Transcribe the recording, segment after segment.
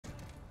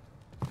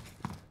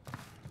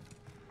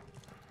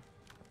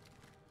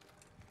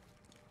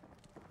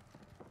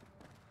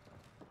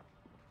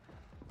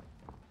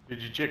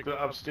Did you check the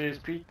upstairs,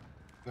 Pete?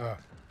 No.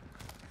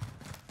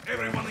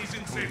 Everyone is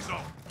in safe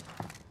zone.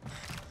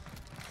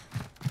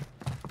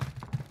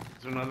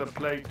 There's another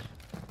plate.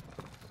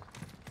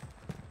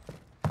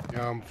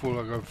 Yeah, I'm full.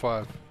 I got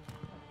 5.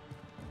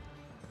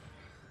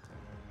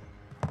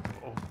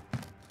 Oh.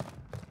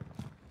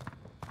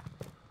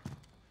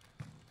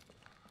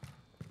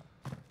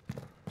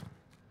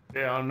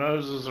 Yeah, our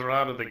noses are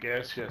out of the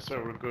gas here, so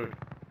we're good.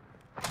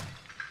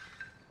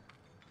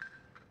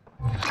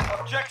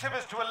 Objective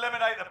is to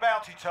eliminate the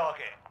bounty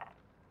target.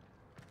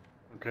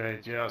 Okay,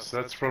 yes,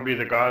 that's probably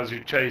the guys who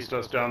chased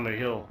us down the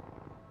hill.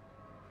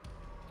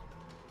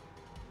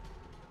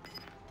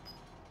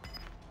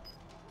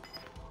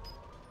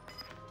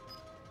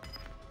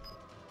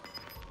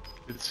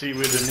 Let's see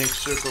where the next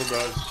circle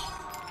goes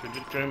to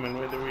determine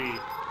whether we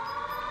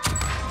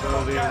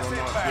go there or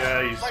not.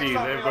 Yeah, you see,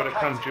 they've got to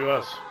come to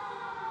us.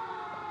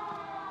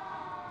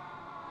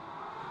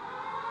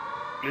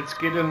 Let's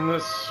get in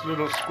this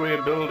little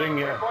square building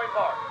here. Point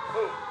mark.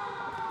 Move.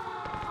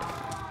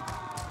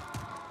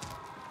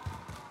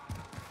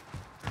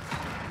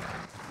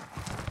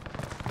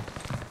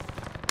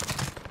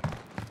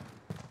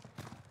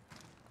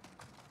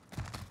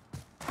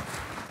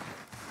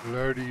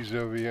 Lordy's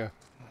over here.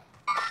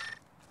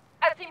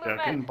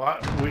 Yeah,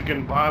 we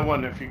can buy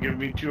one if you give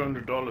me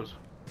 $200.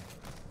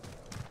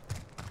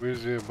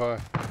 Where's the buy?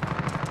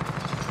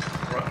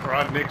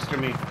 Right next to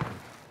me.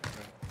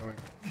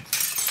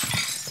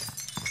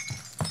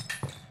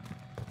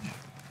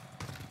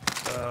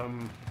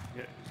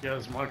 Yeah,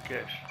 here's my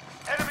cash.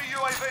 Enemy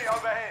UAV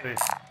overhead. There.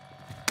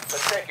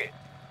 Let's take it.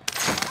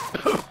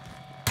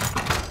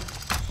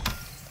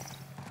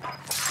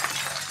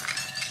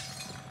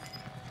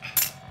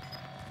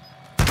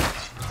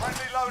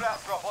 Friendly loadout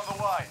drop on the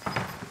way.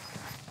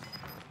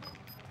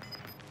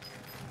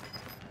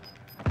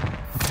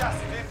 Gas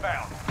is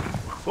inbound.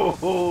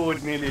 Oh,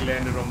 it nearly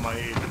landed on my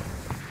head.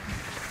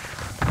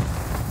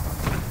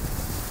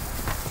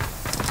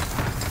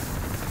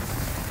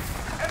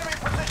 Enemy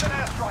precision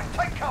airstrike.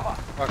 Take cover.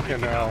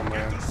 Fucking hell, Get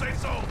man. to safe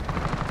zone.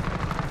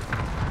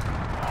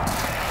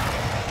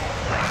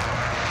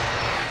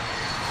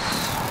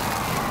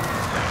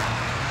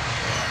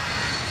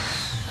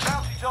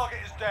 Bounty target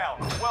is down.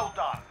 Well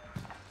done.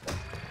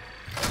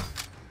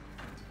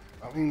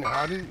 I mean,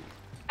 how did...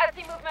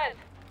 Anti-movement.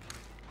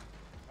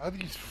 How are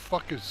these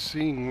fuckers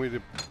seeing where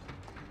the...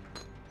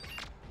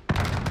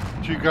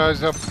 Two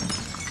guys up...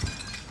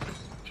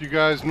 Two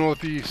guys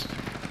northeast.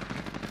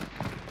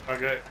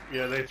 Okay,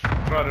 yeah, they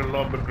tried to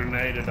lob a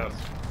grenade at us.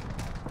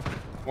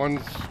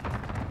 One's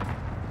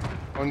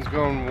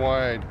going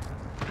wide.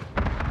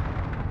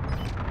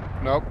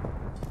 Nope.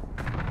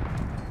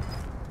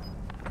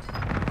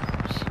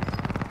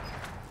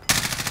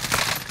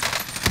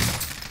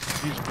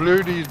 He's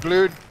blued, he's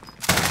blued.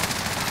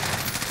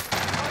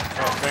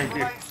 Oh, thank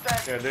you.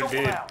 Yeah, they're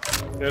dead.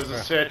 There's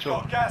a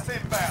satchel. Got gas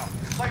inbound.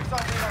 Safe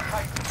zone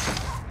relocated.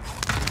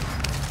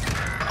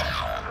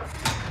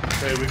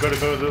 Okay, we gotta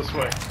go this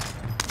way.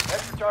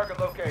 Head to target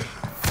location.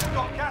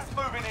 Got gas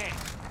moving in.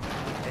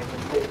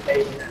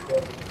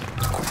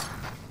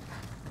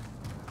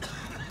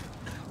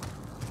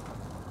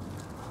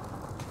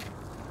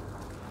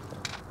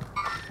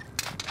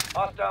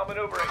 Hostile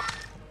maneuvering.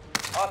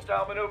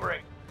 Hostile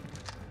maneuvering.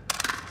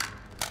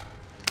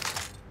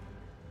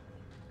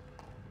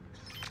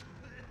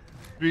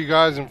 Three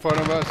guys in front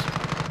of us.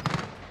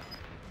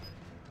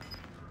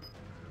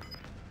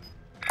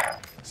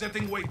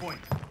 Setting waypoint.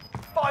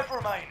 5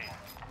 remaining.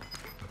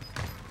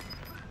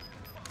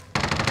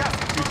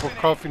 People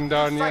coughing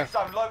down here. Safe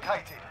zone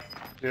located.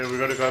 Yeah, we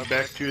gotta go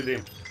back to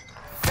them.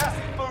 Gas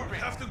is moving.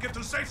 Have to get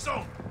to safe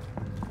zone.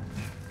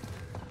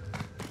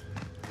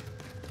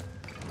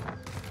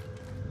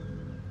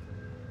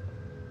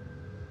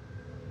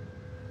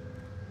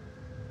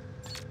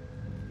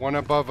 One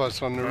above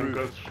us on the Don't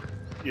roof.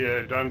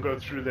 don't go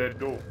through that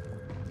door.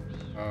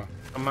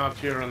 I'm out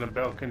here on the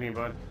balcony,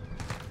 bud.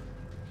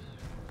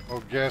 Oh,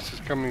 gas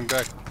is coming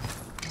back.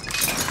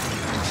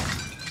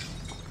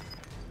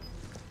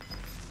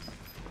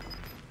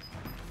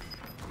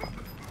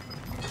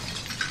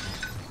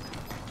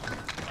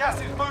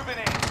 Gas is moving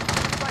in.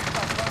 Safe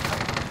zone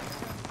located.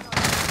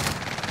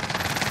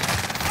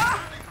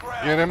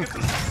 Get him.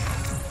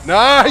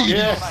 Nice!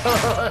 Yeah!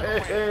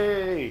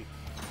 Hey!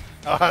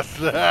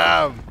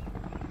 Awesome!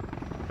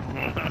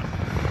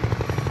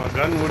 My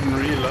gun wouldn't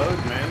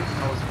reload, man.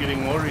 I was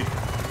getting worried.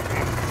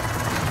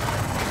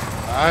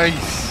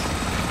 Nice!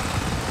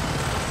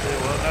 Yeah,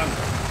 well done.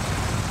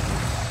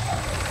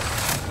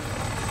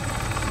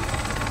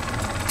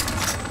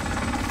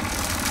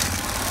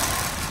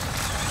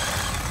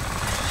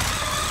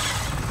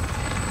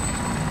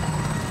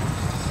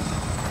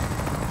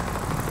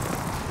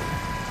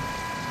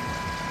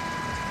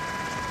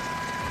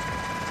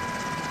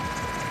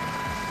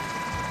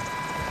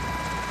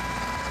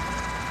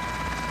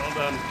 Well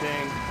done,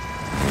 King.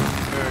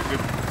 Yeah,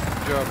 good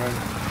job,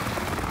 man.